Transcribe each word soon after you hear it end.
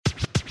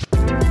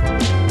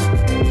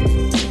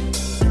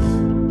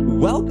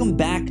Welcome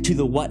back to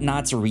the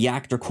Whatnots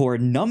Reactor Core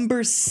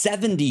number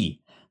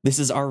 70. This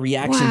is our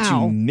reaction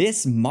to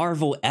Miss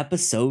Marvel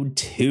episode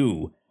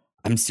 2.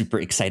 I'm super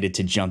excited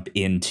to jump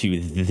into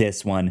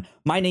this one.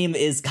 My name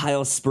is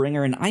Kyle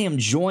Springer, and I am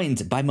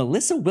joined by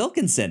Melissa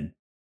Wilkinson.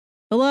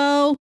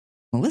 Hello.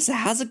 Melissa,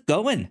 how's it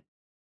going?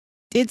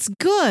 It's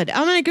good.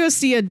 I'm going to go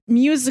see a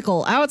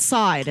musical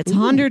outside. It's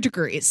 100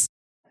 degrees.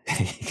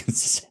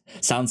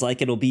 Sounds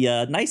like it'll be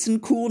a nice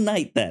and cool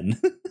night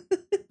then.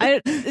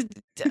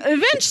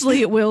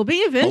 Eventually it will be.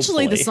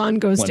 Eventually Hopefully, the sun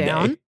goes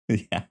down.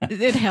 Yeah.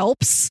 It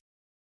helps.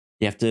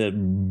 You have to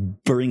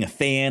bring a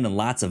fan and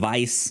lots of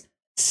ice.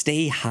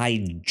 Stay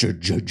hydrated.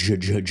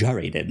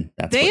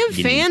 They have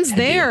fans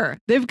there.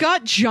 They've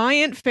got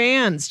giant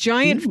fans,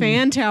 giant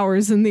fan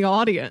towers in the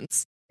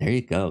audience. There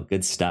you go.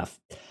 Good stuff.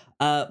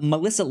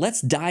 Melissa,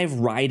 let's dive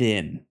right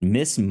in.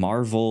 Miss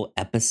Marvel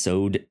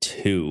episode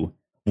 2.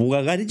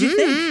 What did you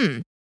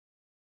think?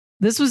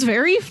 This was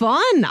very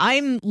fun.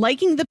 I'm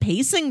liking the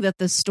pacing that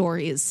this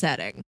story is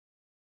setting.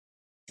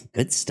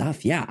 Good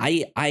stuff. Yeah,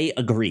 I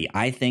agree.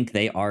 I think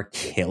they are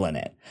killing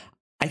it.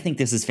 I think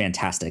this is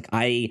fantastic.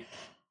 I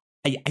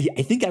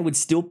think I would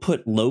still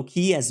put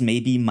Loki as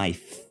maybe my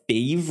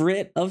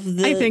favorite of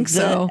the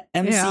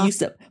MCU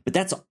stuff, but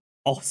that's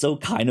also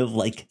kind of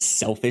like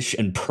selfish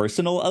and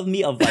personal of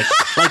me, of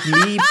like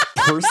me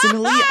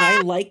personally.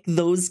 I like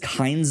those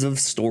kinds of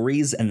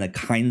stories and the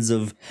kinds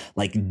of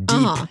like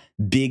deep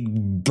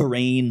big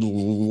brain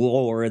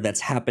lore that's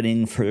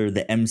happening for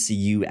the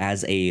MCU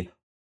as a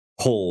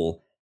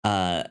whole.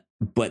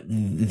 But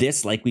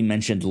this, like we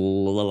mentioned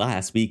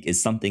last week,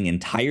 is something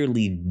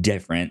entirely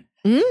different.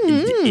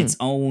 Its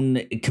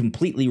own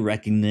completely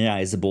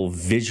recognizable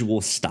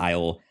visual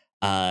style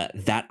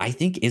that I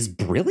think is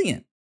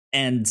brilliant.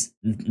 And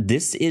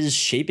this is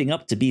shaping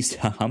up to be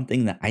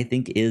something that I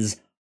think is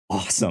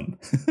awesome.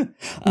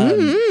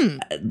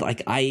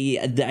 Like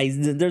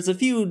there's a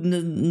few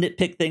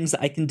nitpick things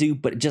that I can do,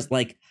 but just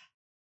like,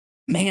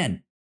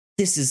 man,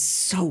 this is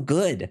so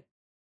good.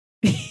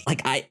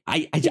 Like I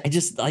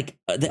just like,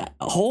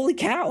 holy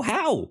cow,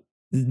 how?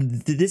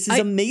 This is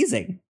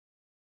amazing.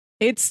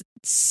 It's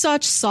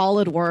such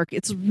solid work.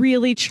 It's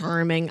really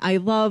charming. I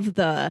love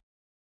the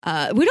we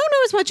don't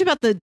know as much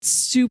about the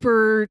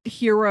superhero,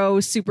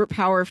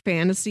 superpower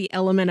fantasy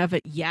element of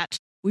it yet.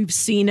 We've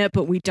seen it,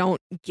 but we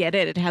don't get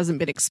it. It hasn't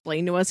been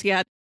explained to us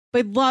yet.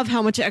 But I love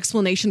how much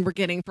explanation we're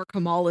getting for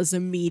Kamala's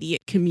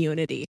immediate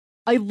community.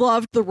 I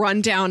loved the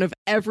rundown of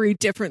every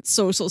different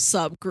social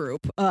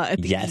subgroup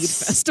at the Eid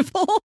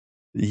Festival.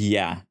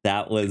 Yeah,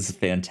 that was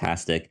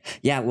fantastic.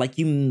 Yeah, like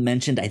you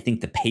mentioned, I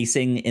think the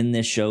pacing in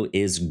this show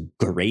is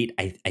great.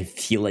 I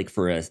feel like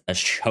for a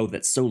show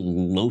that's so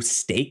low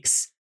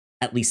stakes,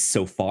 at least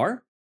so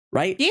far,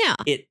 right? Yeah.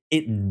 It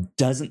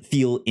doesn't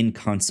feel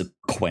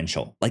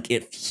inconsequential. Like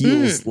it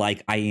feels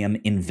like I am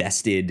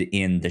invested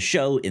in the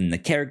show, in the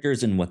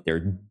characters, and what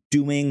they're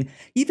doing,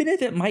 even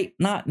if it might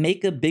not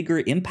make a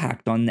bigger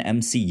impact on the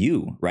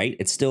MCU, right?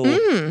 It's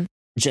still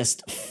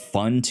just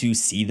fun to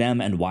see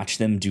them and watch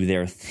them do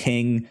their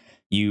thing.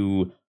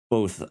 You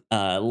both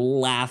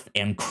laugh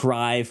and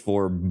cry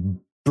for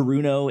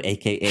Bruno,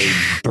 aka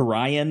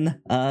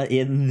Brian,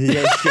 in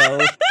the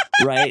show.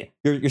 Right,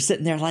 you're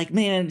sitting there like,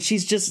 man,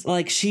 she's just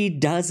like, she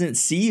doesn't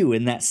see you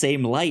in that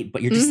same light,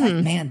 but you're just like,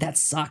 man, that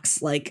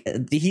sucks. Like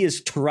he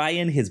is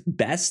trying his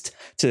best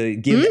to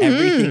give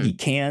everything he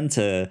can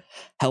to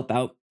help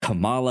out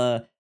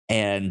Kamala,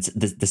 and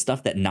the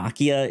stuff that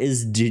Nakia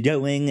is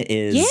doing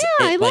is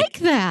I like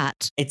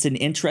that. It's an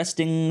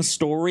interesting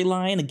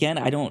storyline. Again,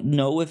 I don't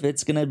know if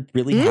it's gonna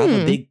really have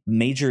a big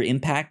major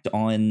impact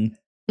on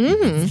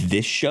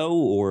this show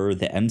or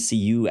the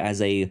MCU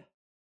as a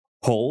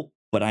whole,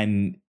 but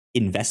I'm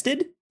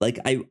invested. Like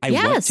I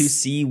want to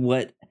see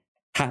what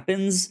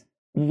happens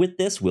with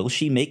this. Will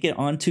she make it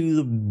onto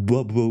the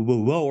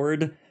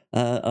board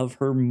of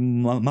her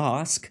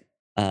mosque?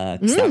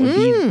 Because that would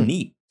be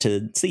neat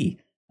to see.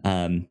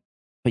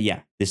 But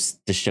yeah, this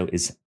show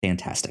is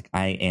fantastic.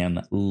 I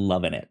am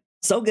loving it.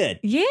 So good.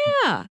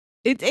 Yeah.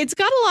 It's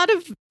got a lot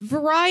of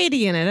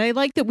variety in it. I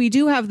like that we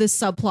do have this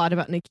subplot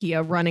about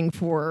Nakia running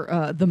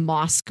for the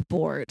mosque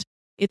board.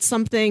 It's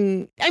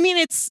something, I mean,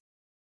 it's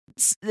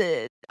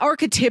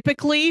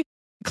archetypically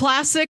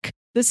classic.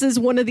 This is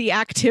one of the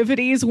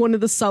activities, one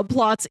of the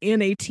subplots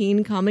in a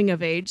teen coming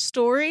of age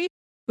story.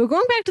 But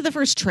going back to the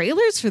first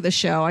trailers for the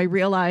show, I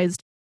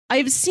realized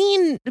I've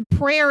seen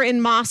prayer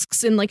in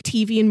mosques in like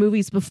TV and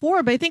movies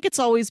before, but I think it's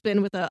always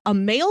been with a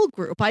male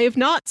group. I have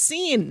not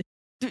seen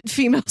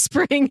females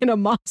praying in a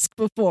mosque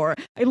before.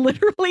 I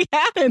literally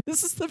haven't.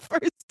 This is the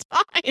first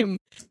time.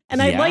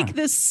 And I like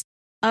this.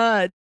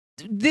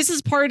 This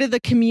is part of the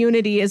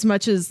community as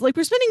much as like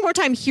we're spending more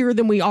time here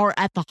than we are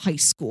at the high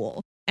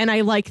school. And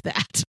I like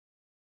that.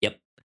 Yep.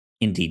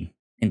 Indeed.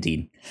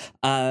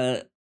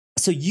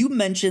 So you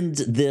mentioned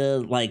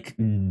the like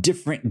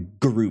different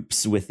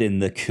groups within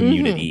the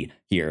community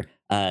here.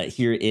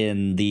 Here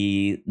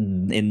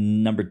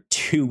in number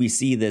 2, we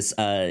see this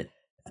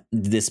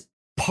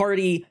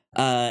party,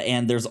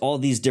 and there's all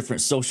these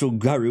different social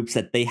groups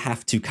that they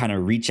have to kind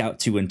of reach out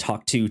to and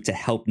talk to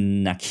help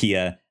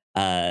Nakia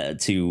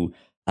to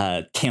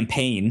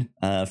campaign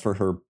for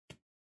her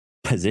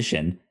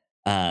position.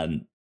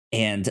 And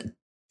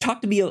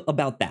talk to me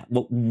about that.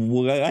 What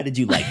did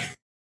you like?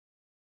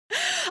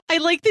 I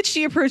like that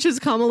she approaches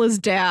Kamala's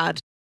dad,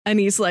 and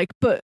he's like,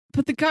 but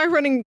the guy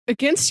running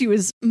against you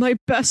is my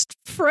best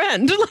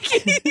friend.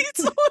 Like,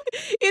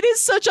 it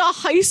is such a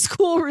high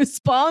school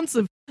response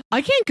of,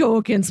 I can't go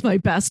against my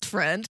best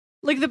friend.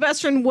 Like, the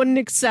best friend wouldn't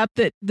accept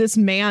that this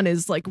man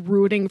is like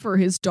rooting for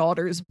his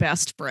daughter's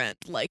best friend.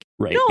 Like,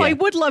 right, no, yeah. I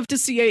would love to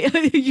see a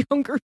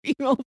younger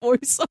female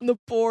voice on the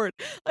board.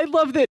 I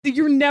love that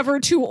you're never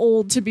too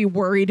old to be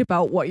worried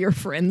about what your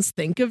friends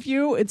think of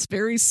you. It's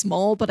very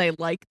small, but I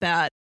like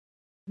that.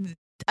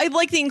 I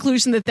like the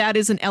inclusion that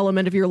is an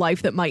element of your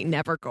life that might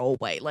never go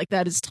away. Like,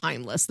 that is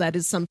timeless. That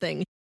is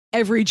something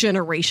every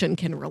generation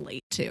can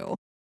relate to.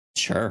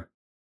 Sure.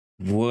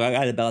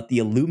 What about the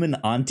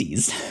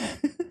Illuminantes?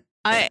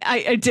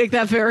 I dig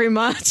that very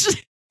much.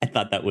 I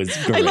thought that was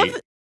great.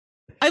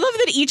 I love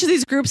that each of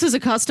these groups has a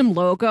custom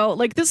logo.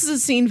 Like, this is a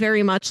scene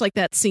very much like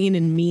that scene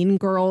in Mean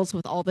Girls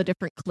with all the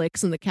different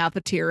cliques in the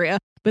cafeteria,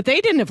 but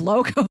they didn't have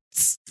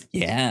logos.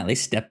 Yeah, they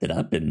stepped it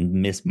up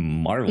in Miss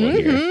Marvel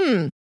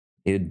here.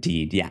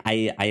 Indeed. Yeah,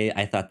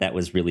 I thought that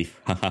was really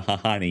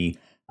funny.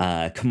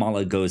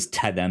 Kamala goes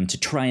to them to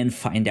try and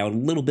find out a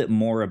little bit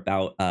more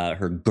about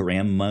her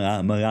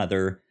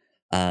grandmother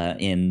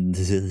in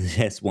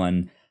this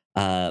one.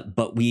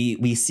 But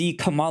we see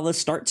Kamala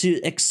start to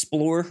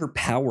explore her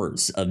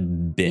powers a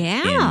bit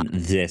in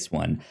this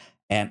one.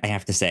 And I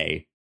have to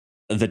say,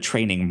 the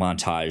training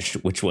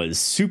montage, which was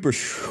super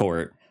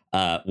short,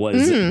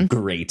 was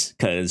great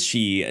because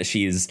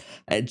she's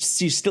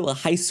still a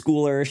high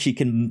schooler. She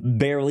can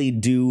barely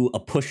do a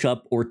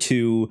push-up or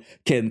two.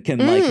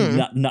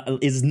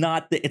 It's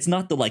not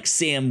the like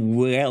Sam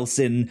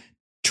Wilson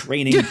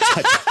training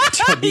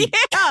to be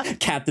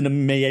Captain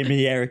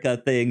America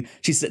thing.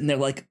 She's sitting there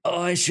like,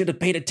 oh, I should have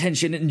paid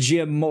attention in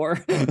gym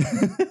more.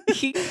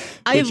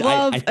 I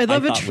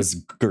thought it was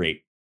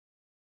great.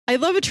 I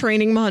love a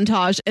training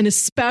montage, and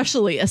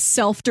especially a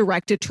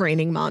self-directed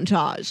training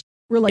montage.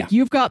 Where, like,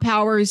 you've got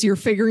powers, you're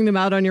figuring them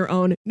out on your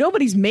own.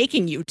 Nobody's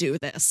making you do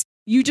this.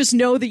 You just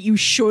know that you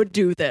should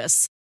do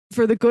this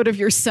for the good of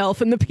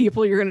yourself and the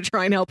people you're going to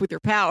try and help with your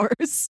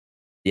powers.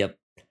 Yep.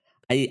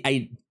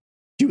 I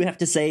do have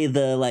to say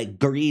the, like,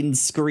 green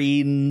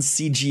screen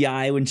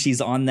CGI when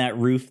she's on that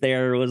roof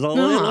there was a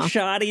little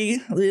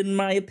shoddy, in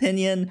my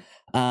opinion.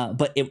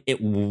 But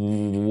it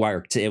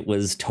worked. It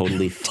was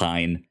totally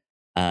fine.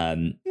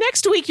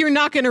 Next week, you're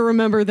not going to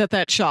remember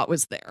that shot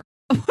was there.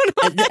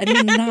 I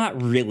mean, not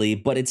really,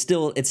 but it's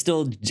still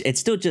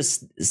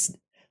just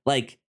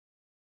like,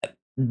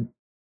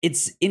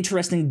 it's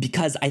interesting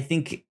because I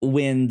think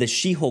when the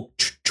She-Hulk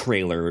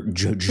trailer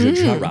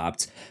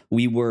dropped,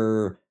 we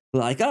were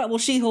like, oh, well,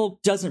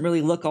 She-Hulk doesn't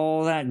really look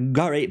all that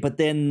great. But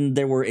then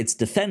there were its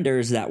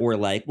defenders that were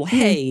like, well,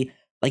 hey,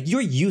 like,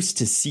 you're used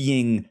to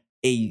seeing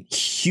a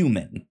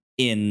human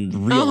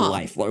in real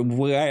life,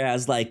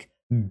 whereas like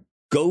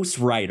Ghost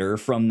Rider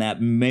from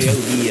that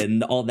movie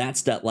and all that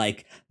stuff,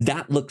 like,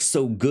 that looks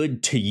so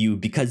good to you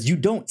because you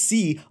don't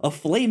see a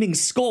flaming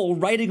skull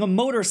riding a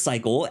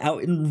motorcycle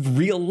out in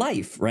real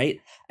life, right?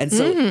 And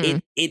so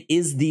it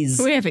is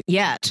these... We haven't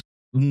yet.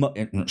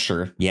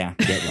 Sure, yeah.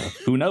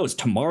 Who knows?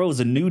 Tomorrow's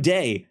a new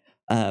day.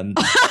 This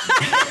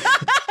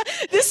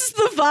is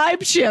the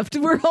vibe shift.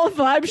 We're all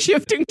vibe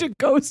shifting to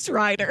Ghost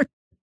Rider.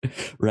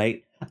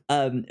 Right?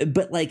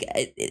 But like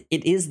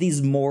it is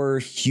these more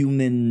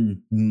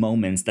human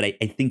moments that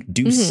I think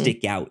do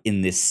stick out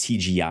in this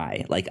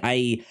CGI. Like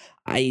I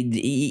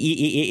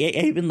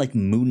even like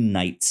Moon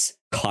Knight's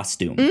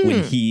costume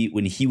when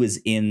he was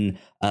in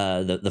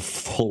the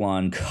full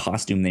on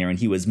costume there and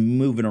he was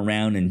moving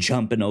around and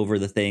jumping over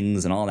the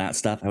things and all that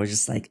stuff. I was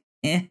just like,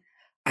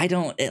 I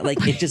don't like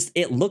it.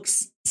 It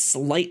looks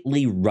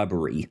slightly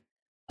rubbery.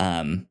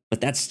 But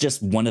that's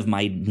just one of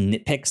my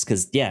nitpicks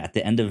because, at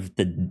the end of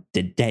the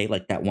day,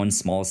 like that one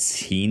small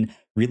scene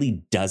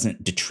really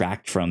doesn't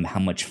detract from how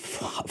much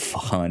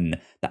fun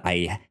that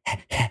I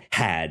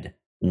had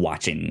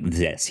watching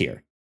this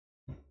here.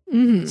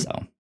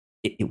 So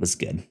it was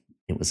good.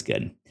 It was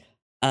good.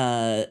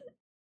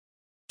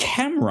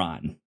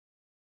 Cameron,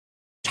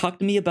 talk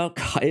to me about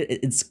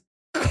it's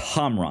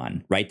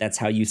Kamran, right? That's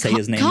how you say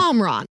his name?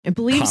 Kamran. I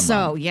believe Kamran.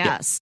 so,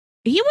 yes.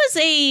 Yeah. He was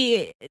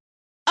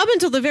up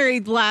until the very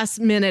last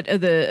minute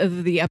of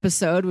the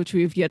episode, which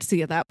we've yet to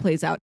see how that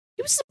plays out,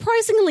 he was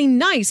surprisingly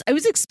nice. I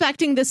was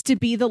expecting this to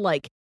be the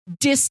like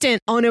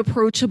distant,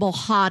 unapproachable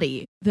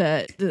hottie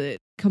that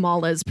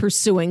Kamala is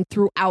pursuing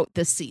throughout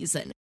the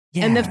season.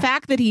 Yeah. And the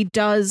fact that he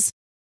does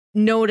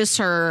notice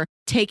her,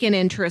 take an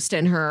interest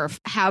in her,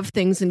 have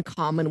things in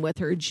common with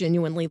her,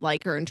 genuinely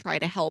like her and try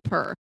to help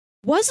her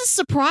was a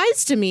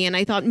surprise to me. And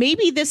I thought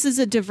maybe this is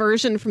a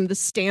diversion from the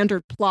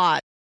standard plot.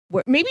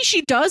 Maybe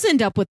she does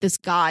end up with this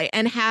guy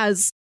and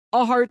has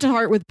a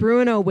heart-to-heart with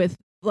Bruno with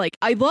like,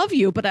 I love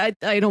you, but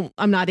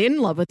I'm not in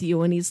love with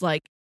you. And he's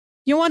like,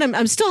 you know what?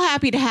 I'm still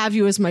happy to have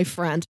you as my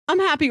friend. I'm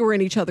happy we're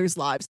in each other's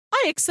lives.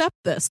 I accept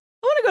this.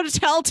 I want to go to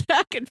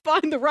Taltech and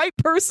find the right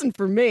person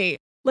for me.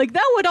 Like,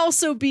 that would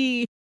also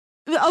be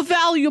a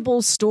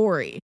valuable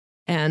story.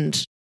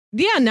 And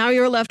yeah, now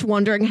you're left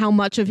wondering how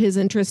much of his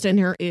interest in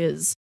her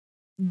is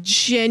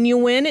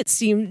genuine. It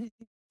seems,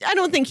 I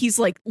don't think he's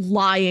like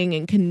lying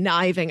and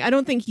conniving. I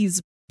don't think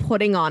he's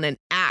putting on an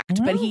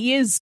act, but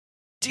he's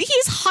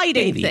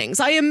hiding things.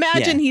 I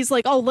imagine he's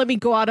like, oh, let me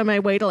go out of my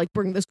way to like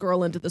bring this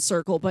girl into the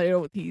circle. But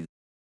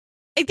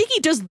I think he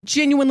does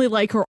genuinely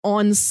like her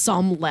on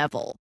some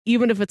level,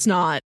 even if it's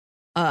not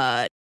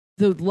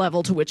the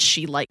level to which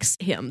she likes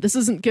him. This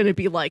isn't going to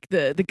be like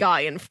the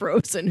guy in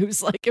Frozen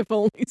who's like, if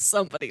only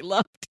somebody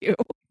loved you.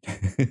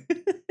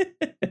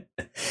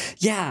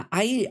 Yeah,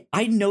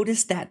 I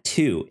noticed that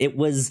too. It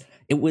was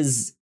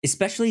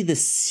especially the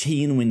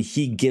scene when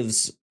he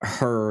gives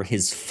her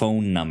his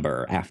phone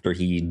number after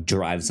he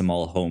drives them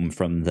all home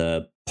from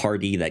the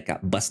party that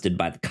got busted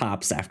by the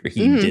cops after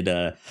he did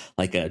a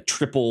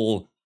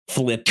triple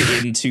flip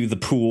into the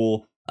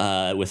pool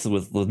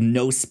with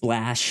no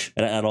splash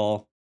at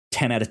all.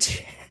 10 out of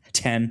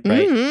 10,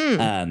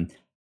 right?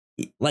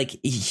 Like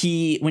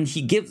when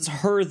he gives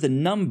her the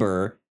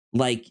number,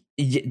 like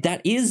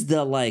that is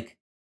the like,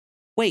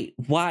 wait,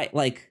 why?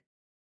 Like,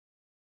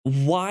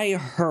 why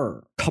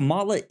her?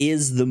 Kamala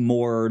is the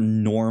more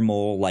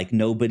normal, like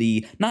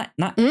nobody, not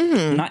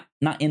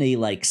in a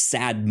like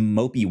sad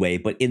mopey way,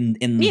 but in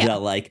the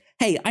like,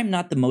 hey, I'm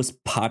not the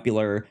most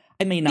popular.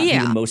 I may not be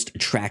the most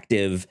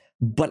attractive,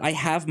 but I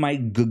have my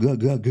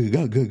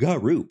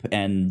group,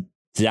 and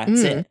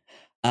that's it.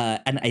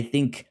 And I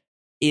think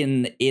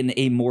in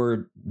a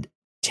more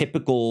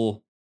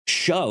typical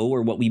show,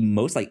 or what we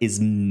most like, is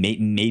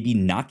maybe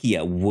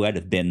Nakia would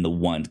have been the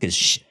one, because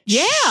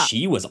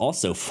she was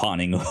also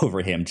fawning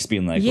over him, just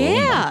being like, oh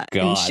my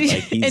god,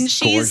 he's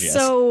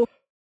gorgeous.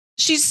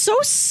 She's so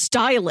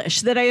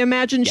stylish that I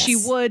imagine she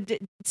would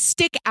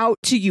stick out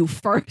to you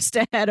first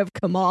ahead of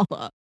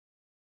Kamala.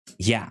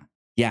 Yeah.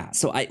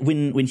 So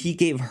when he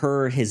gave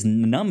her his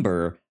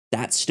number,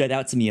 that stood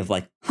out to me of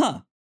like,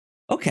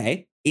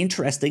 okay,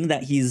 interesting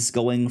that he's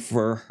going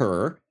for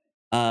her.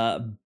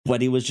 But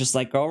he was just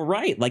like, all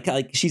right, like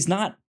she's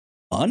not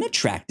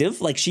unattractive.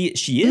 Like she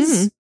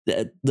is.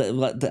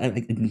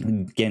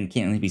 Again,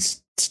 can't be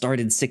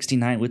started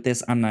 69 with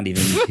this. I'm not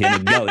even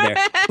gonna go there.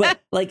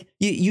 But like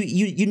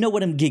you know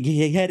what I'm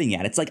getting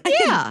at. It's like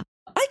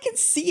I can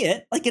see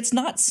it. Like, it's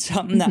not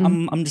something that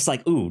I'm just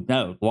like, ooh,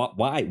 no,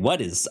 why?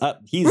 What is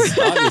up? He's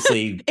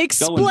obviously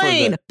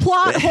explain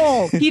plot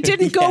hole. He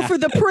didn't go for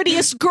the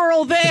prettiest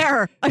girl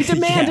there. I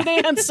demand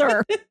an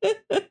answer.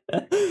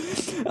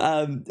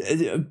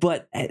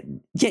 But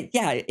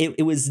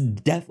it was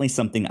definitely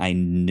something I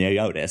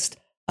noticed.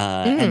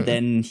 And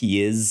then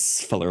he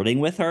is flirting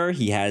with her.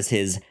 He has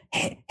his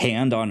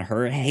hand on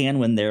her hand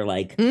when they're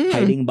like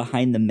hiding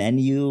behind the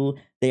menu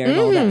there and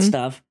all that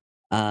stuff.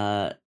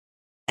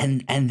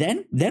 And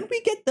then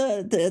we get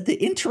the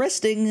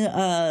interesting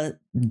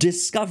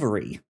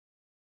discovery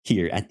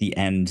here at the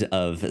end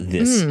of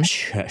this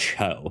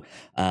show,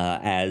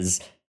 as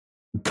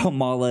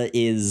Kamala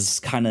is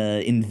kind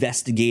of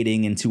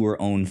investigating into her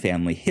own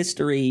family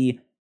history,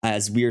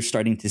 as we're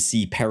starting to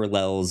see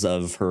parallels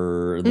of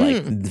her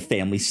like the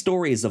family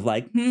stories of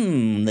like,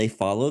 they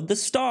followed the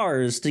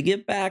stars to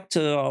get back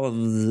to all of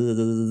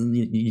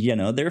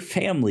their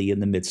family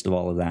in the midst of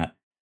all of that.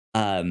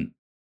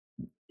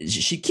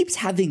 She keeps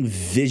having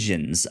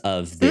visions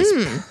of this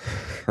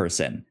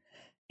person.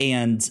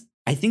 And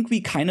I think we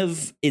kind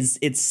of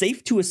it's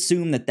safe to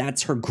assume that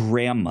that's her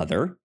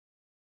grandmother.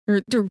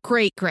 Her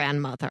great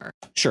grandmother.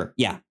 Sure.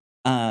 Yeah.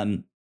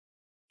 And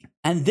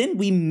then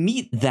we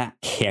meet that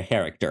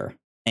character,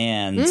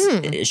 and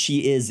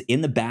she is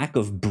in the back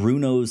of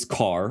Bruno's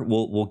car.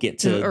 We'll get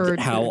to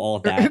how all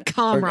that.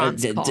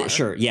 Kamran's car.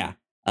 Sure. Yeah.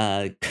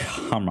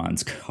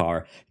 Kamran's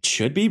car.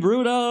 Should be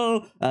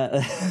Bruno.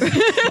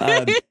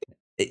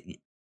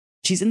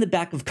 She's in the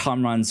back of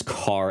Kamran's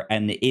car,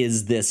 and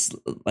is this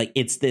like,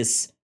 it's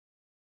this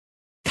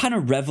kind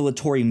of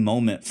revelatory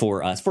moment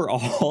for us, for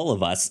all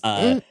of us,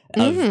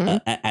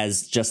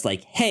 as just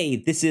like, hey,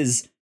 this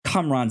is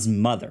Kamran's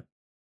mother.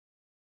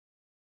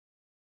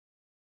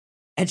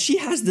 And she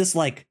has this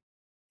like,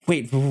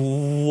 wait,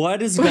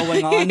 what is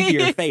going on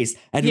here face?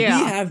 And we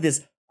have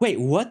this, wait,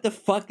 what the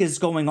fuck is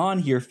going on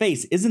here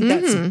face? Isn't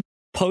that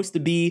supposed to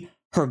be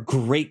her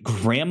great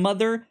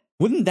grandmother?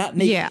 Wouldn't that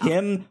make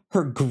him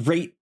her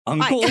great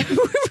uncle?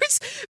 People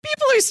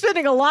are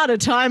spending a lot of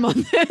time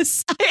on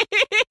this.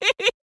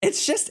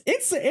 It's just,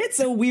 it's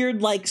a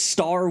weird like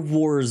Star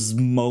Wars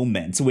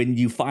moment when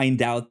you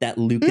find out that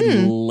Luke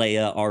and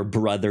Leia are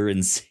brother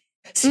and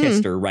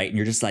sister, right? And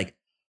you're just like,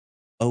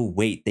 oh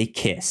wait, they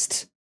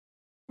kissed.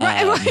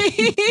 Huh.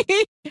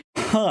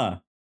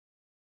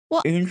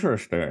 Well,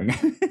 interesting.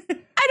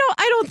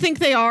 I don't think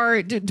they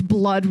are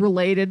blood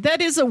related.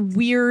 That is a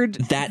weird,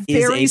 that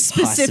very is a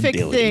specific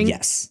thing.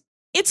 Yes.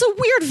 it's a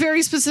weird,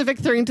 very specific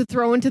thing to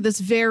throw into this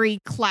very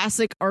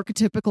classic,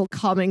 archetypical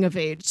coming of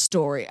age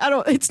story.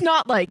 It's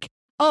not like,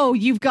 oh,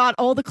 you've got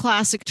all the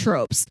classic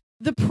tropes.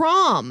 The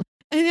prom.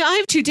 And I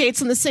have 2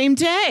 dates on the same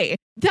day.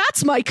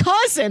 That's my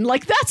cousin.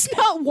 Like, that's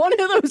not one of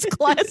those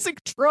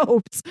classic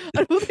tropes.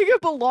 I don't think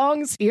it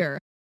belongs here.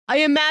 I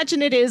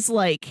imagine it is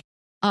like,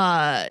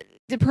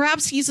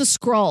 perhaps he's a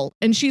Skrull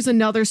and she's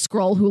another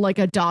Skrull who like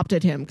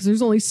adopted him, because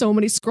there's only so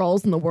many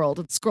Skrulls in the world,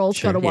 and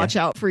Skrulls got to watch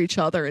out for each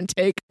other and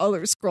take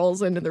other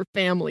Skrulls into their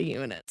family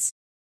units.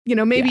 You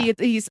know, maybe I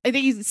think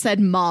he said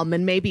mom,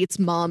 and maybe it's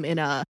mom in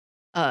a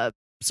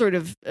sort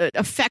of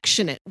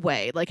affectionate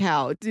way, like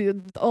how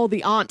all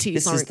the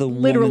aunties aren't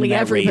literally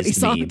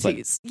everybody's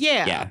aunties.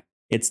 Yeah.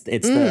 It's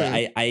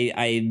the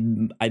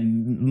I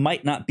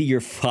might not be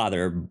your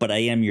father, but I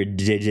am your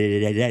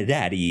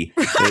daddy.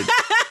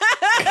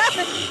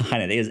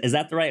 Kind of, is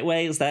that the right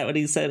way? Is that what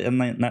he said? It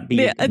might not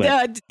be.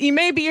 He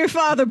may be your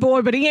father,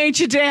 boy, but he ain't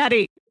your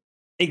daddy.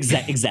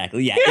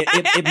 Exactly. Yeah,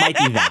 it might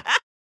be that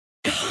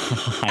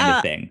kind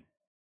of thing.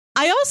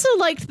 I also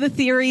liked the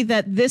theory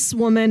that this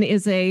woman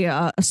is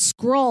a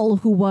Skrull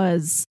who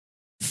was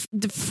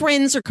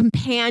friends or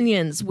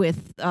companions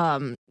with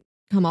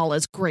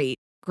Kamala's great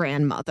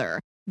grandmother.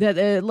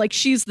 That like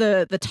she's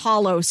the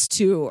Talos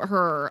to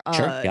her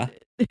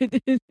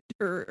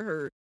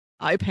her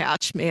eye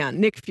patch man,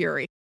 Nick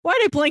Fury. Why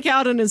did I blank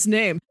out on his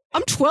name?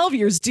 I'm 12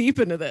 years deep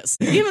into this.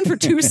 Even for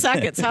 2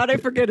 seconds, how did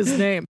I forget his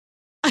name?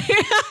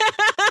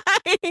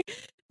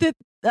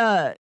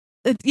 That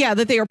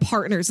they are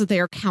partners, that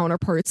they are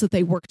counterparts, that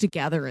they work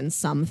together in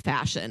some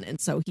fashion. And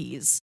so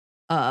he's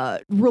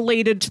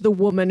related to the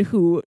woman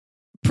who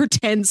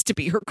pretends to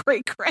be her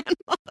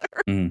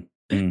great-grandmother,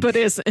 but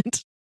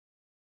isn't.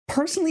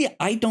 Personally,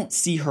 I don't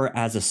see her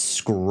as a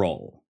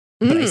Skrull,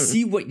 but I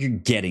see what you're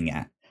getting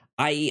at.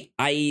 I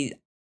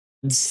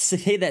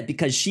say that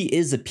because she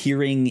is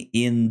appearing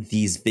in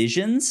these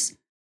visions,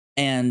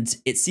 and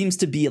it seems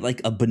to be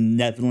like a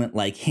benevolent,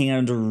 like,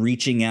 hand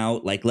reaching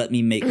out, like, let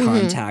me make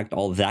contact,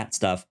 all that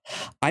stuff.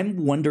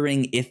 I'm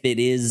wondering if it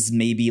is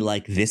maybe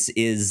like this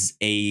is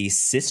a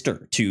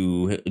sister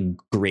to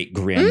great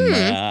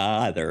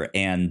grandmother,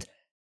 and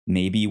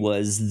maybe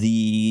was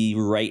the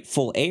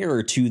rightful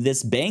heir to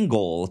this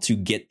bangle to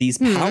get these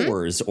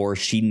powers, or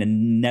she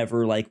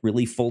never like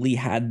really fully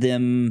had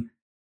them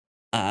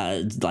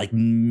like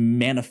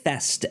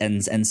manifest,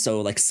 and so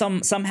like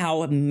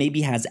somehow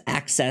maybe has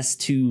access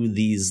to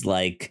these,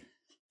 like,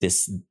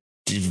 this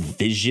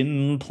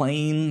vision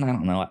plane. I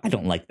don't know, I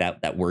don't like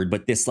that word,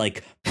 but this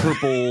like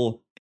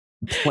purple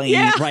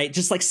plane, right?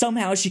 Just like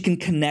somehow she can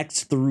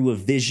connect through a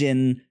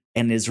vision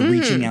and is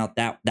reaching out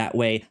that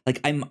way. Like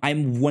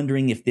I'm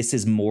wondering if this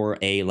is more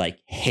a like,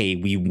 hey,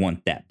 we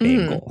want that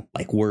bangle,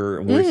 like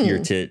we're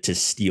here to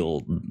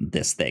steal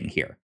this thing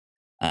here.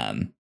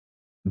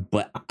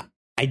 But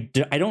I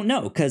don't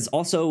know, because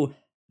also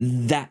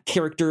that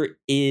character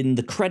in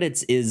the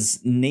credits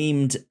is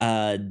named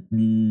Najma,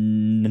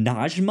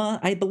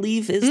 I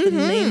believe is the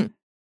name,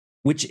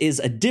 which is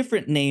a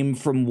different name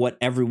from what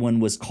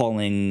everyone was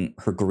calling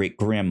her great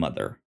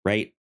grandmother,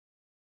 right?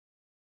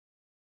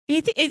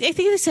 I think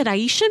they said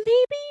Aisha,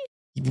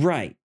 maybe?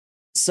 Right.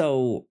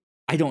 So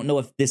I don't know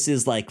if this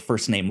is like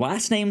first name,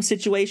 last name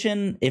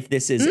situation, if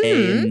this is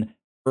an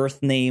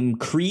Earth name,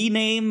 Kree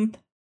name.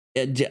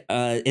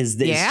 Is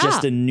this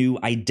just a new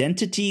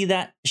identity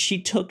that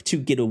she took to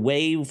get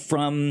away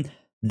from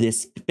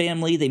this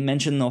family? They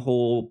mentioned the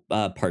whole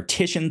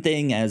partition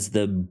thing as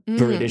the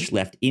British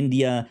left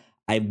India.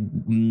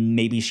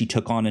 Maybe she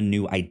took on a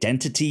new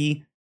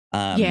identity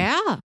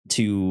to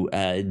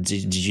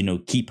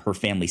keep her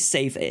family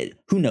safe.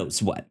 Who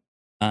knows what?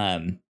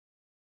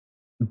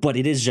 But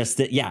it is just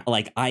that,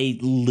 like, I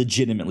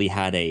legitimately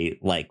had a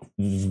like,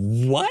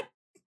 what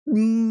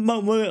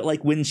moment,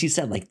 like when she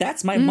said like,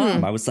 that's my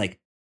mom. I was like,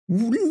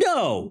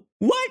 no,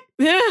 what?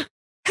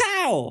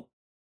 How?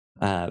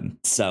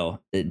 So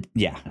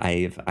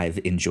I've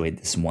enjoyed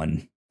this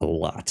one a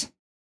lot.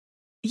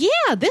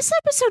 Yeah, this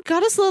episode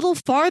got us a little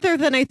farther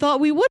than I thought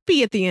we would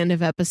be at the end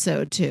of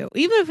episode 2.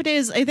 Even if it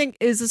is, I think,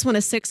 is this one a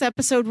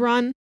 6-episode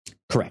run?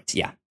 Correct.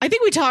 Yeah. I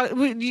think we talked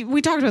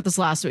about this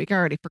last week. I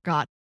already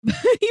forgot. Even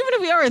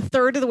if we are a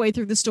third of the way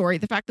through the story,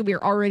 the fact that we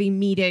are already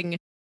meeting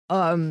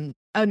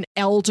an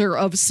elder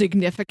of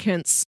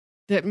significance,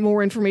 that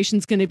more information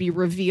is going to be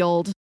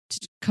revealed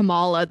to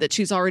Kamala, that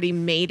she's already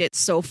made it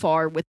so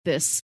far with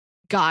this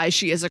guy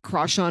she has a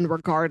crush on,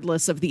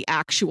 regardless of the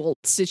actual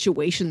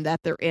situation that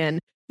they're in.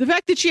 The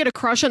fact that she had a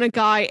crush on a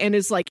guy and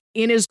is like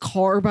in his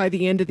car by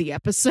the end of the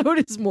episode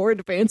is more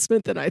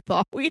advancement than I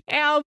thought we'd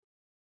have.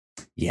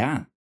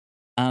 Yeah.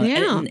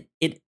 And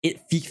it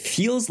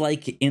feels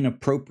like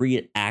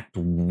inappropriate Act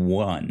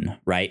 1,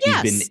 right?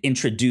 Yes. We've been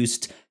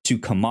introduced to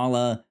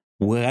Kamala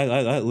well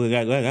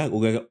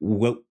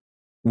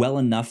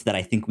enough that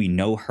I think we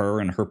know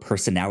her and her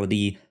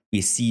personality.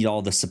 We see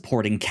all the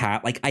supporting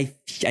cast. Like I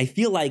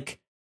feel like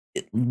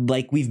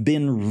we've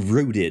been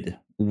rooted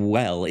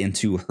well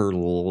into her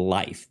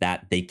life,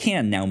 that they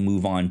can now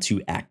move on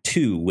to Act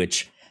 2,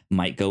 which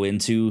might go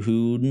into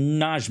who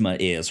Najma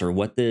is or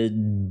what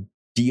the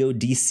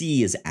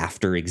DODC is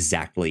after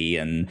exactly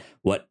and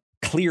what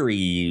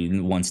Cleary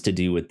wants to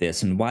do with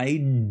this and why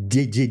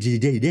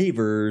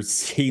Daver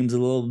seems a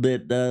little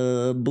bit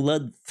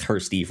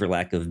bloodthirsty, for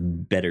lack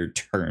of better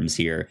terms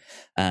here.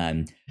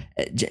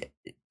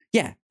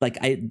 Yeah, like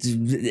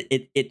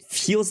it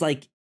feels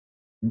like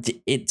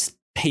it's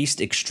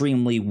paced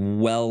extremely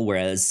well,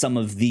 whereas some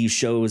of these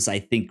shows, I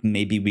think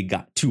maybe we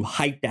got too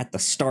hyped at the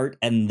start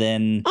and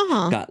then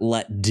got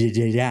let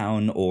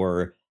down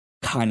or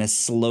kind of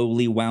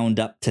slowly wound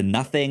up to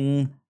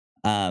nothing.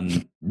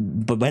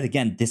 But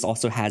again, this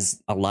also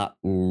has a lot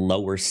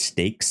lower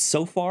stakes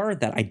so far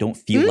that I don't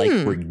feel like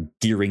we're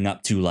gearing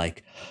up to,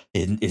 like,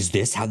 is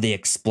this how they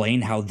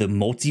explain how the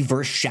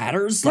multiverse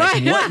shatters?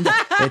 Like, what?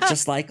 It's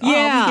just like, we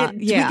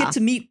get to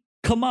meet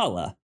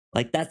Kamala.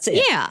 Like, that's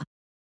it. Yeah.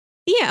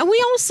 Yeah, and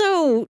we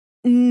also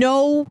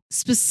know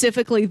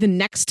specifically the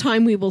next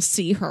time we will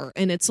see her,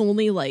 and it's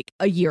only like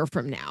a year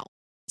from now.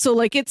 So,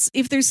 like,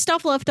 if there's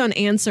stuff left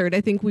unanswered,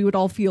 I think we would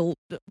all feel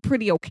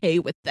pretty okay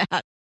with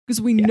that because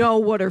we know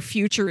what her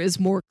future is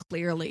more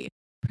clearly,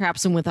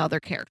 perhaps than with other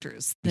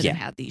characters that have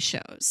had these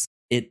shows.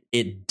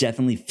 It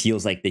definitely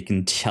feels like they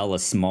can tell a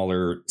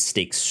smaller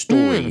stake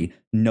story,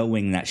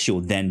 knowing that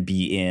she'll then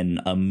be in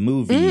a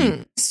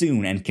movie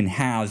soon and can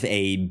have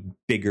a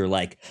bigger,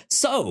 like,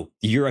 so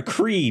you're a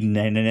Kree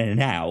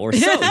now, or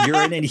so you're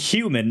an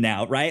Inhuman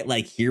now, right?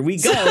 Like, here we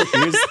go.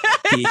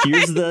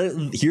 Here's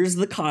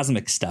the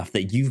cosmic stuff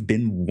that you've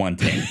been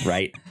wanting,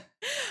 right?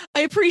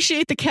 I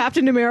appreciate the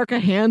Captain America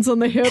hands on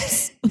the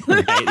hips.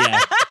 Right,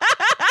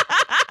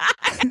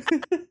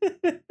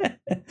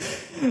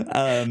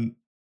 yeah.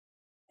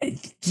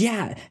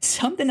 Yeah,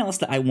 something else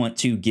that I want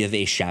to give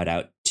a shout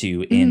out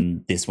to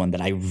in this one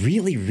that I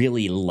really,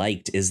 really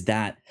liked is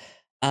that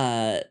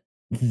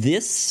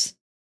this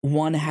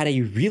one had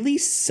a really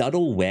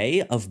subtle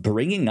way of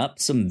bringing up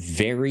some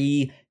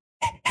very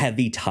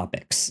heavy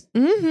topics.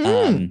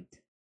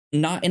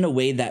 Not in a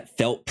way that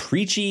felt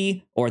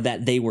preachy or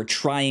that they were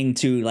trying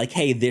to, like,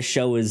 hey, this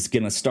show is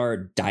going to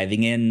start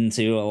diving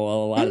into a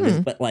lot of this,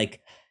 but,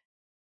 like,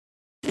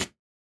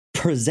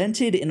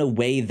 presented in a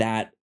way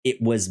that it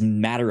was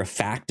matter of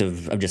fact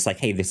of just like,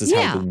 hey, this is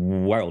how the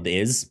world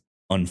is,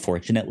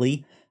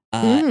 unfortunately.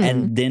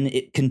 And then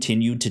it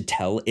continued to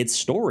tell its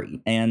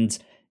story. And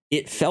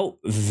it felt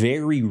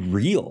very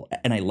real.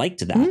 And I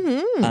liked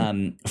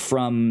that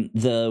from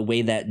the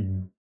way that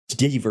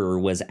Daver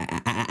was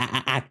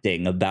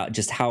acting about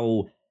just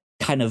how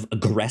kind of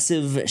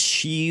aggressive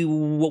she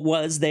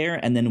was there.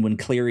 And then when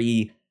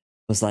Cleary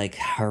was like,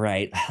 all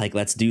right, like,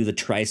 let's do the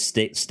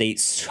tri-state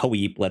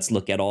sweep. Let's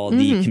look at all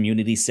the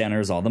community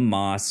centers, all the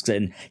mosques.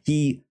 And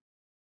he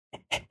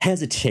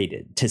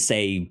hesitated to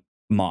say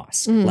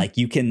mosque. Like,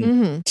 you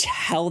can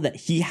tell that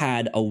he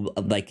had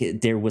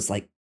there was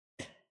like,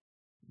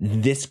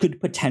 this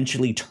could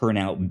potentially turn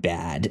out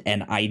bad.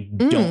 And I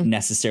don't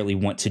necessarily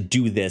want to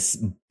do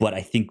this, but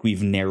I think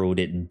we've narrowed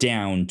it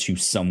down to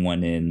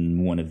someone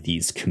in one of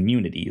these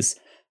communities.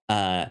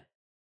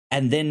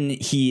 And then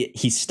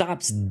he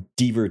stops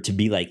Deaver to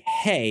be like,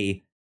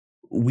 hey,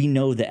 we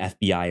know the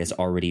FBI is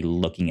already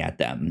looking at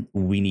them.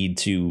 We need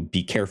to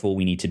be careful.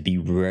 We need to be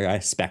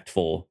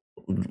respectful,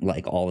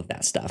 like all of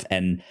that stuff.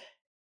 And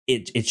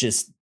it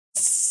just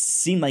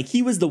seemed like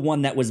he was the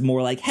one that was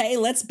more like, hey,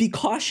 let's be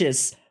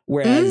cautious.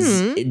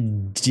 Whereas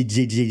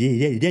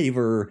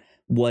Deaver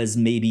was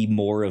maybe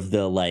more of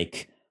the,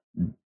 like,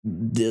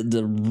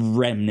 the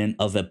remnant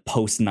of a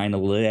post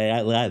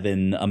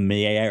 9/11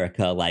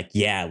 America, like,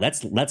 yeah,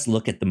 let's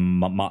look at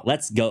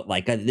let's go,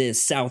 like, the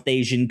South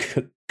Asian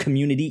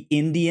community.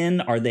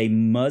 Indian, are they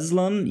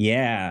Muslim?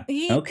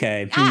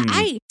 Okay.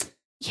 I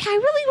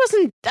really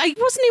wasn't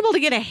able to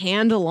get a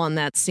handle on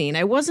that scene.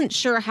 I wasn't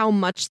sure how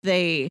much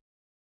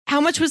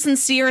was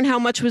sincere and how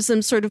much was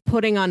them sort of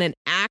putting on an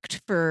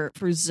act for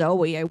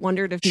Zoe. I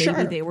wondered if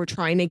maybe they were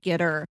trying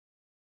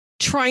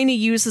to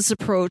use this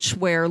approach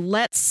where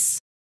let's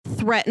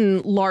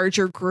threaten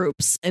larger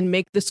groups and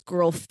make this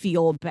girl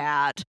feel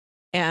bad.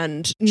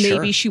 And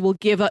maybe she will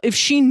give up. If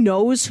she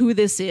knows who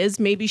this is,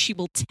 maybe she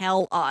will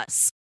tell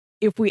us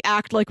if we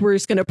act like we're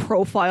just going to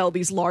profile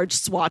these large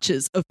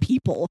swatches of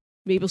people.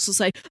 Maybe she'll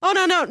say, oh,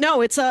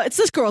 no, it's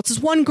this girl. It's this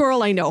one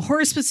girl I know,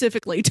 her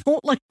specifically.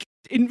 Don't, like,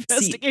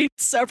 investigate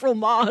several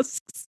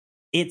mosques.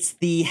 It's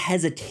the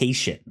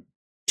hesitation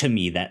to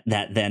me that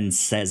then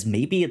says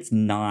maybe it's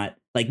not,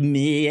 like,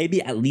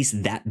 maybe at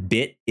least that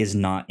bit is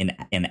not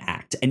an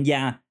act. And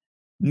yeah,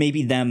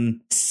 maybe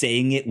them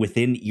saying it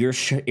within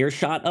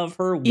earshot of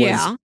her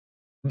was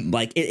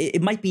like,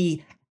 it might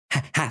be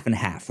half and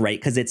half, right?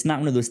 Because it's not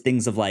one of those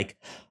things of like,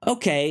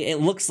 okay,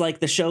 it looks like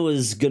the show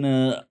is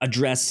gonna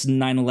address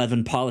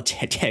 9/11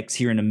 politics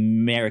here in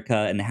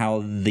America and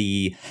how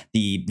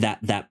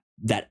that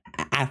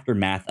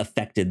aftermath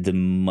affected the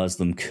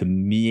Muslim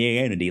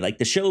community. Like,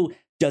 the show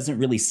doesn't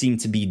really seem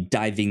to be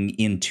diving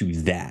into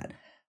that.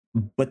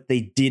 But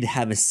they did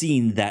have a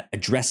scene that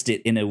addressed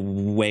it in a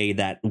way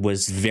that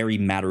was very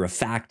matter of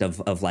fact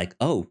of like,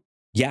 oh,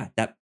 yeah,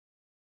 that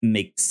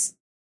makes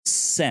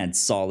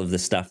sense, all of the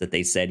stuff that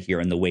they said here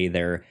and the way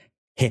they're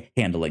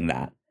handling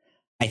that.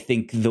 I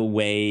think the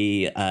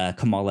way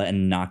Kamala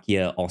and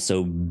Nakia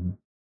also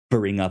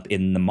bring up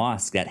in the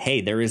mosque that,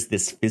 hey, there is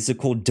this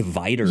physical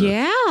divider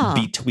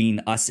between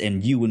us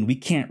and you, and we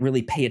can't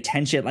really pay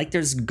attention. Like,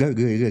 there's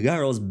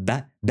girls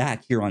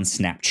back here on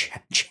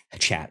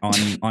Snapchat,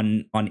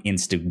 on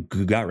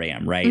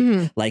Instagram, right?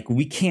 Mm-hmm. Like,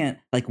 we can't,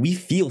 like, we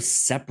feel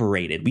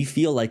separated. We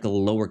feel like a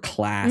lower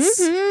class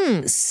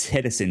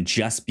citizen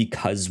just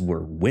because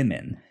we're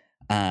women.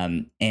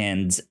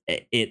 And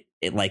it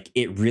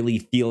really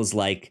feels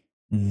like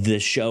the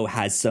show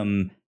has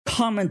some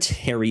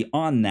commentary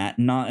on that,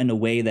 not in a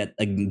way that,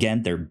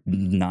 again, they're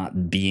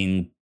not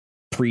being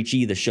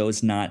preachy. The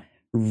show's not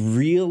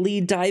really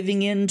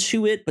diving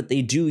into it, but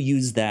they do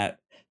use that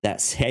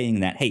saying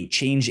that, hey,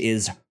 change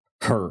is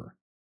her,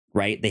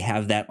 right? They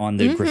have that on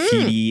the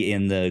graffiti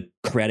in the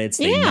credits.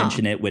 They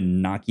mention it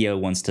when Nakia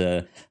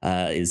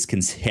is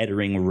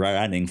considering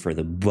running for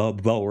the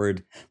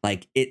board.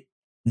 Like,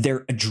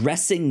 they're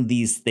addressing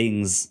these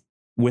things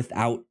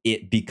without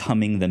it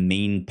becoming the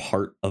main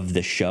part of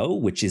the show,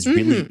 which is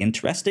really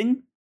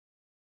interesting.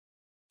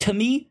 To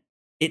me,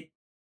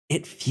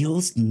 it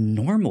feels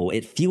normal.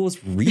 It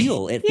feels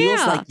real. It feels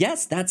like,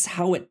 yes, that's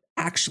how it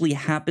actually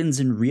happens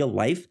in real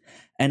life.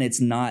 And it's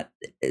not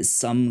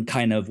some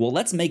kind of, well,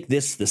 let's make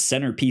this the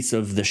centerpiece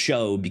of the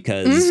show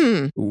because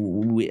I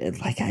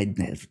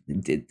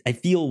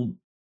feel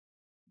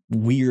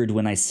weird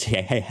when I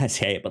say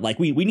it, but like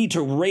we need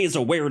to raise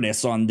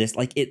awareness on this.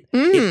 Like it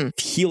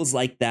feels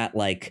like that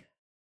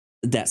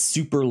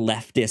super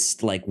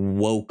leftist, like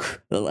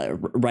woke,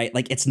 right?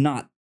 Like it's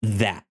not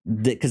that,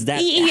 because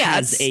that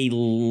has a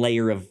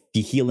layer of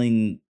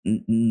healing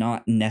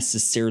not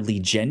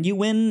necessarily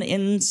genuine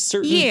in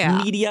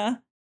certain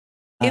media.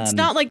 It's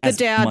not like the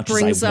dad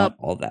brings up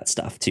all that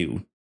stuff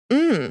too.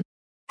 Happen,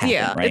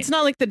 right? It's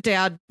not like the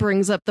dad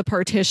brings up the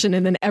partition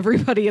and then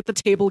everybody at the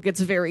table gets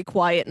very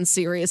quiet and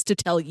serious to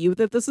tell you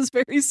that this is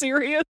very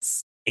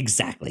serious.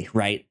 Exactly,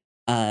 right?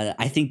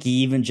 I think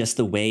even just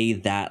the way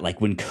that,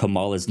 like, when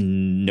Kamala's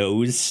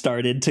nose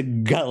started to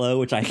glow,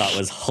 which I thought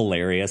was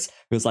hilarious.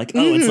 It was like,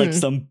 oh, it's like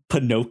some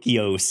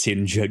Pinocchio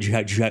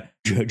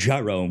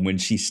syndrome when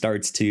she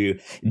starts to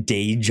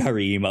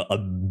daydream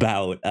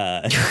about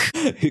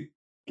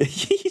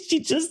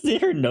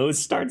her nose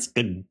starts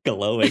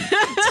glowing.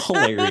 It's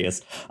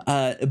hilarious.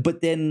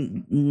 But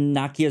then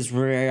Nakia's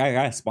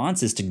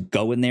response is to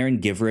go in there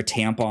and give her a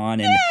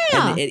tampon,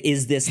 and it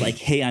is this like,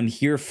 hey, I'm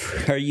here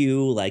for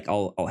you, like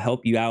I'll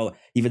help you out,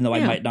 even though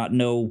I might not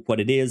know what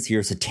it is.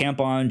 Here's a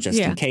tampon just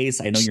in case.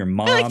 I know your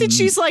mom. I like that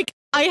she's like,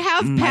 I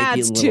have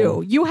pads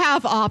too. You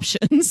have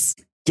options.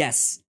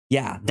 Yes.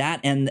 Yeah, that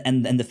and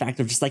the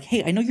fact of just like,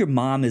 hey, I know your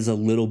mom is a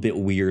little bit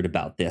weird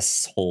about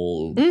this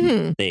whole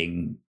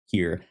thing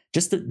here.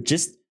 Just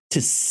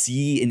to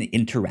see an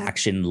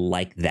interaction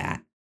like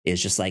that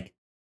is just like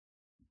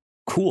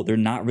cool. They're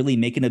not really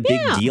making a big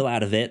deal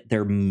out of it.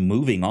 They're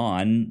moving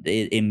on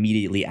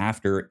immediately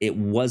after. It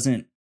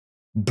wasn't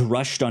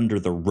brushed under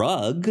the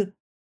rug,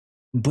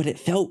 but it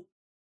felt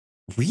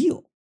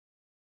real.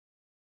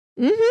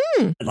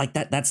 Like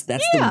that's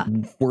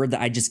the word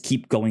that I just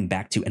keep going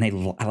back to, and I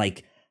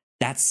like.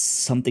 That's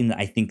something that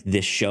I think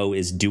this show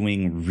is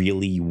doing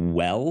really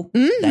well.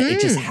 That it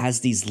just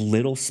has these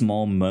little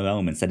small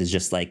moments that is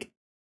just like,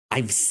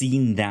 I've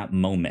seen that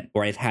moment,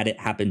 or I've had it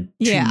happen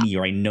to me,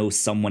 or I know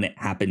someone it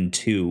happened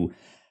to,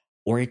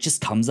 or it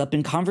just comes up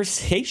in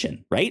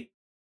conversation, right?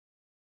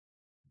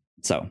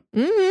 So,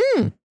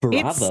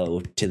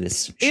 bravo to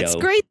this show. It's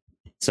great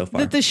so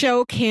far that the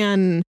show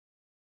can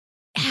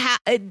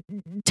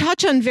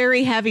touch on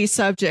very heavy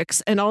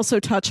subjects and also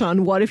touch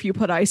on what if you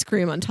put ice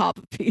cream on top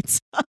of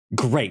pizza.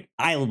 Great.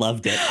 I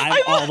loved it. I'm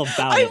all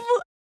about it.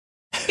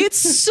 It's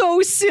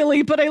so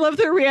silly, but I love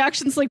their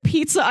reactions. Like,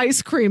 pizza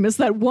ice cream, is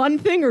that one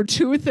thing or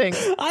two things?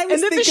 I was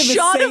thinking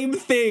the same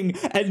thing,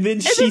 and then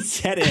she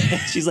said it.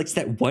 She's like, is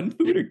that one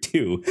food or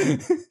two?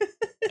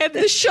 And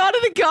the shot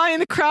of the guy in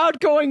the crowd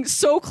going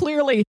so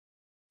clearly,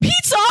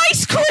 pizza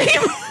ice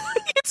cream!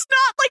 It's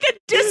not like a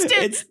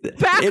distant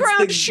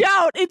background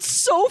shout. It's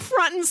so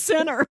front and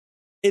center.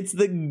 It's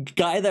the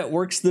guy that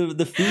works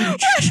the food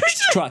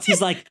truck.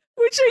 He's like,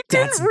 which I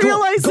didn't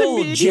realize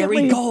gold, immediately.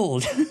 Jerry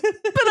Gold.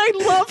 But I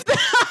love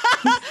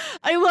that.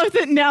 I love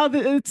that now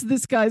that it's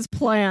this guy's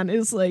plan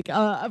is like,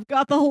 I've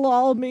got the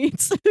halal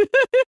meats.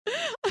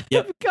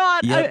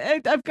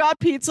 I've got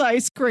pizza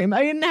ice cream.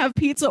 I didn't have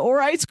pizza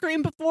or ice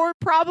cream before,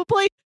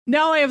 probably.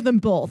 Now I have them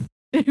both.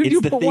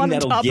 It's the thing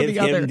that'll give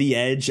him the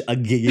edge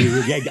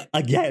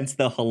against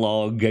the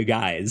halal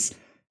guys.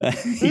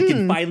 He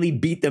can finally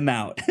beat them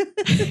out.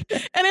 And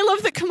I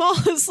love that Kamal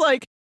is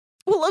like,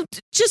 well,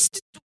 just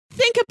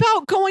think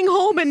about going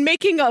home and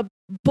making a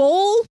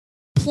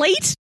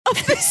plate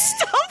of this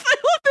stuff. I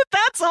love that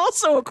that's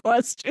also a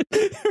question.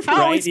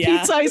 How is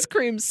pizza ice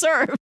cream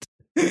served?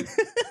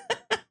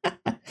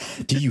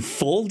 Do you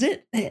fold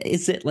it?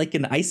 Is it like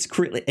an ice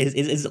cream?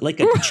 Is it like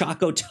a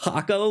Choco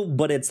Taco?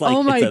 But it's like,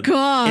 oh my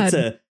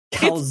God.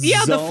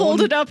 calzone. The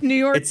folded up New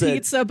York It's a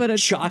pizza, but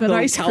choco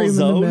ice cream in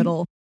the calzone.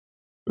 middle.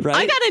 Right?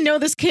 I gotta know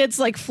this kid's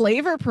like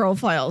flavor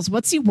profiles.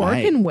 What's he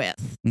working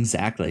with?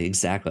 Exactly.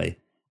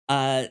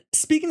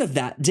 Speaking of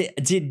that,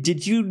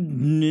 did you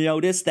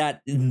notice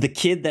that the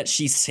kid that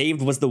she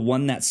saved was the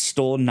one that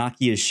stole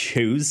Nakia's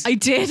shoes? I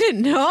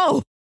didn't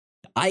know.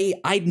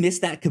 I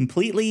missed that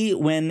completely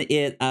when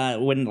I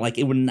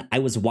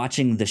was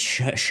watching the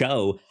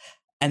show,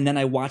 and then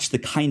I watched the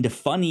Kind of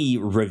Funny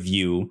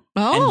review,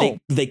 and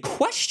they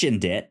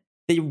questioned it.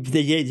 They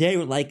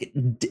were like,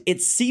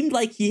 it seemed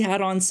like he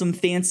had on some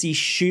fancy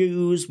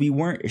shoes. We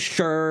weren't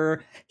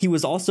sure. He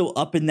was also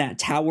up in that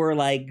tower,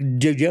 like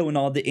JoJo and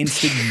all the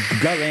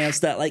Instagram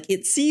stuff. Like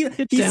he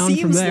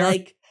seems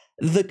like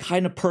the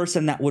kind of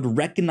person that would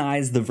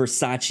recognize the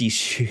Versace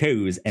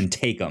shoes and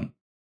take them.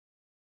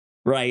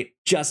 Right,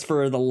 just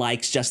for the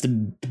likes, just to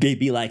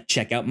be like,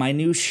 check out my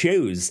new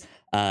shoes.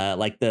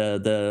 Like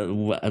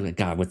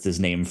God, what's his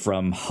name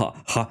from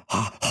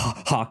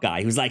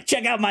Hawkeye? Who's like,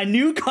 check out my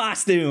new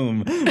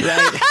costume,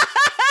 right?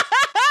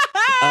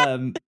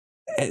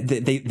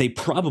 They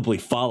probably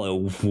follow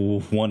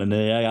one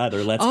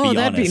another. Let's be honest. Oh,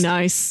 that'd be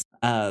nice.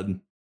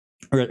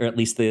 Or at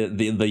least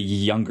the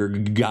younger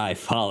guy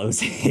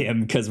follows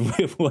him, because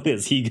what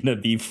is he gonna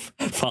be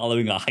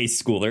following a high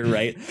schooler,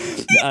 right?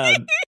 I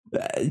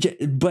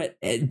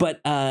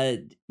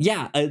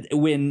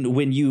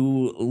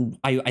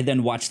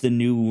then watched the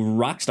new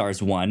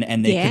Rockstars one,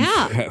 and they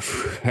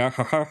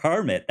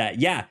confirm it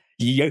that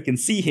you can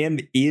see him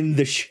in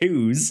the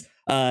shoes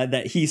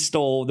that he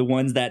stole, the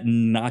ones that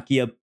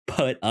Nakia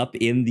put up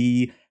in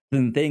the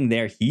thing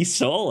there. He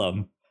stole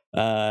them.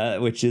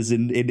 Which is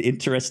an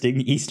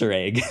interesting Easter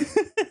egg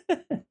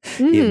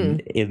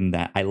in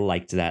that. I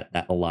liked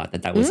that a lot.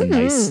 That was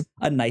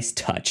a nice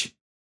touch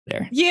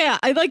there. Yeah,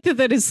 I like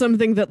that is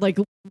something that like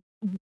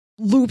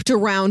looped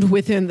around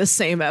within the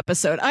same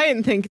episode. I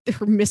didn't think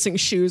her missing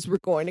shoes were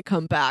going to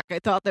come back. I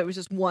thought that was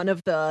just one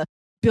of the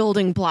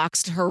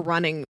blocks to her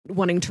wanting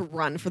to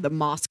run for the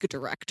mosque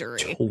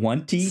directory.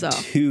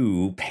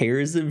 22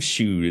 pairs of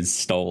shoes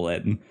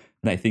stolen,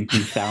 and I think we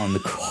found the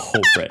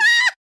culprit.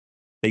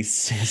 They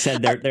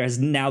said there has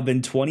now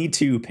been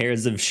 22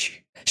 pairs of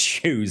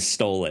shoes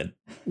stolen.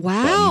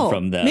 Wow!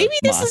 From the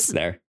mosque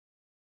there.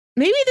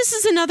 Maybe this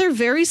is another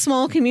very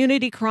small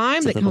community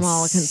crime that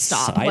Kamala can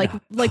stop,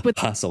 like with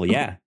hustle,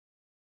 yeah.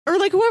 Or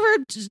like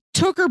whoever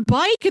took her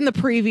bike in the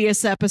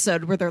previous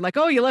episode, where they're like,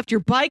 "Oh, you left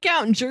your bike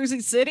out in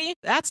Jersey City?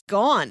 That's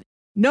gone.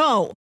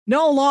 No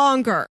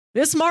longer.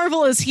 Miss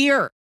Marvel is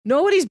here.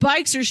 Nobody's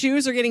bikes or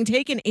shoes are getting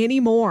taken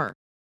anymore."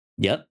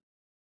 Yep,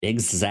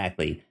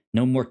 exactly.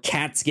 No more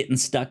cats getting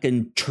stuck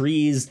in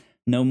trees.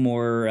 No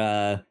more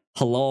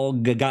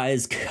halal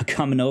guys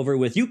coming over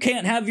with, you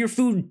can't have your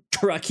food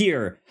truck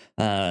here.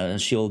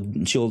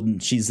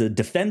 She's a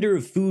defender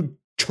of food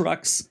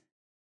trucks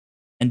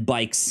and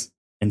bikes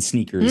and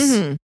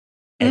sneakers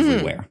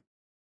everywhere.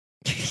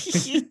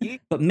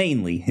 But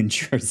mainly in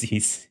Jersey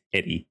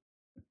City.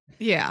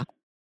 Yeah.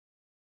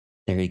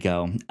 There you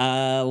go.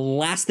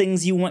 Last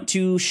things you want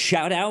to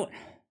shout out?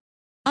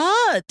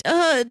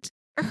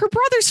 Her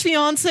brother's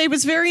fiance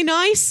was very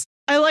nice.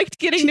 I liked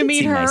getting to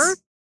meet her. Nice.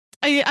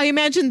 I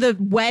imagine the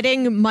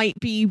wedding might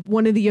be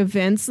one of the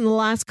events in the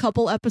last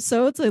couple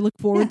episodes. I look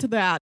forward to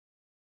that.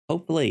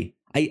 Hopefully.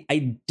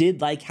 I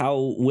did like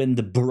how when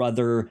the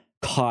brother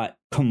caught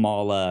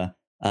Kamala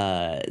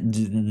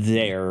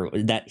there,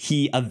 that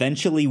he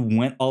eventually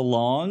went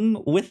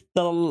along with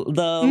the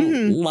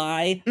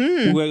lie,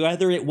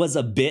 whether it was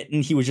a bit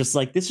and he was just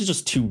like, this is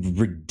just too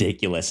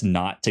ridiculous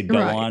not to go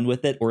on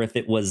with it, or if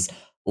it was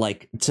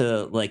like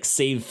to like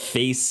save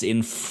face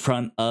in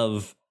front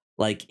of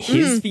like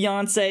his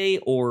fiance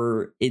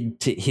or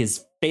to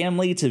his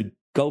family, to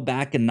go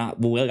back and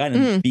not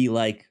be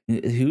like,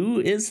 who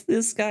is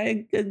this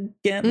guy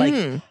again? Like,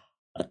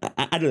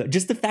 I don't know,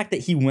 just the fact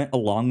that he went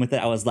along with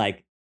it, I was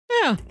like,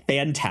 yeah,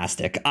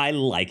 fantastic. I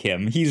like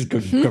him. He's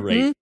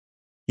great.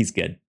 He's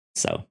good.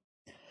 So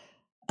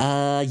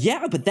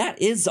but that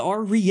is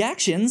our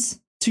reactions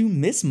to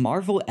Miss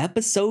Marvel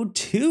episode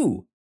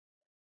 2.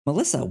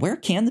 Melissa, where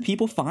can the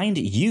people find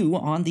you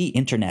on the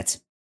internet?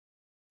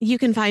 You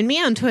can find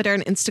me on Twitter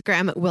and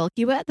Instagram at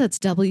Wilkywit. That's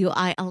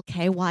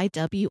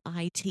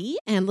WILKYWIT.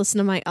 And listen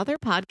to my other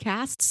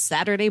podcast,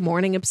 Saturday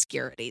Morning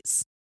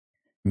Obscurities.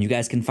 You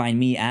guys can find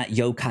me at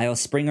Yo Kyle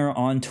Springer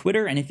on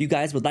Twitter. And if you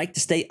guys would like to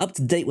stay up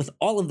to date with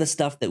all of the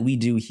stuff that we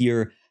do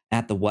here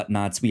at The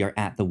Whatnauts, we are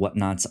at The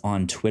Whatnauts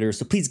on Twitter.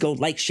 So please go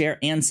like, share,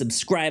 and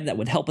subscribe. That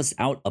would help us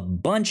out a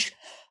bunch.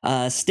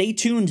 Stay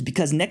tuned,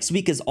 because next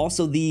week is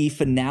also the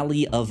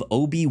finale of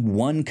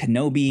Obi-Wan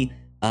Kenobi.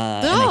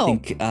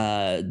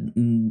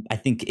 And I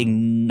think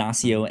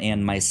Ignacio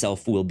and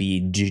myself will be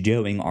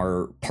doing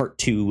our part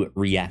 2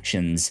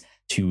 reactions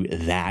to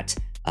that.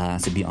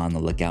 So be on the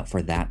lookout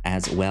for that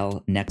as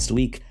well next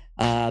week.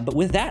 But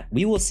with that,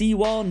 we will see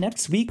you all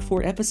next week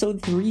for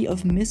episode 3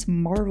 of Miss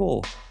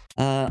Marvel.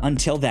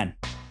 Until then,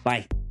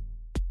 bye.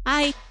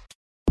 Bye.